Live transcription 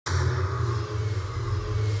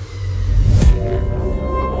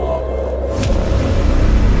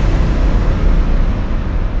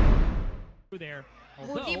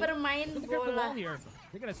here.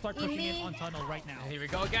 They're gonna start pushing in on tunnel right now. Here we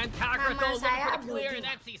go again. Kakarot though looking for the clear, and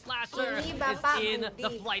NC Slasher is in the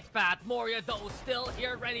flight path. Moria though still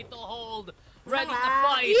here, ready to hold, ready to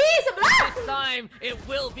fight. This time it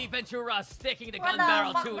will be Ventura sticking the gun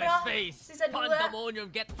barrel to his face. Pandemonium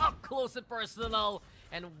get up close and personal.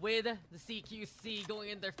 And with the CQC going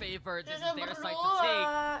in their favor, this is their side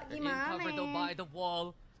to take. They're covered though by the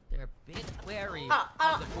wall. They're a bit wary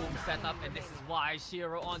of the boom setup, and this is why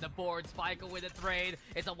Shiro on the board, Spike with a trade.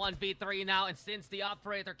 It's a 1v3 now, and since the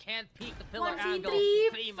operator can't peek the pillar angle,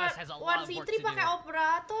 Famous has a lot of work to do.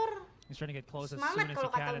 He's trying to get close as soon as he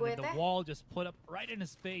can, and then the wall just put up right in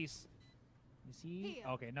his face. You see?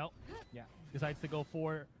 Okay, no. Yeah, decides to go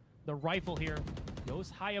for the rifle here. Goes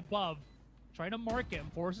high above, trying to mark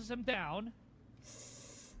him, forces him down.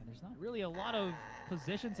 And there's not really a lot of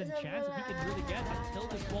positions and chance that he can really get until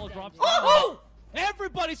this wall drops down.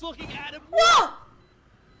 Everybody's looking at him. Whoa!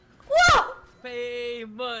 Whoa!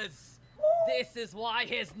 Famous. This is why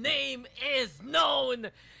his name is known.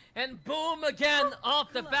 And boom again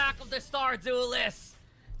off the back of the Star Duelist.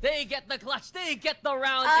 They get the clutch, they get the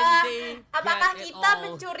round, and they apakah get it kita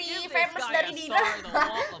all. mencuri Give Famous this guy dari a Dina? star on the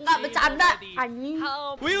wall of Nggak shame bercanda, already.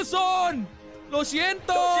 anjing. Wilson! Lo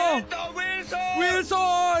siento!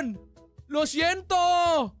 Wilson! Lo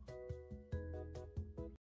siento!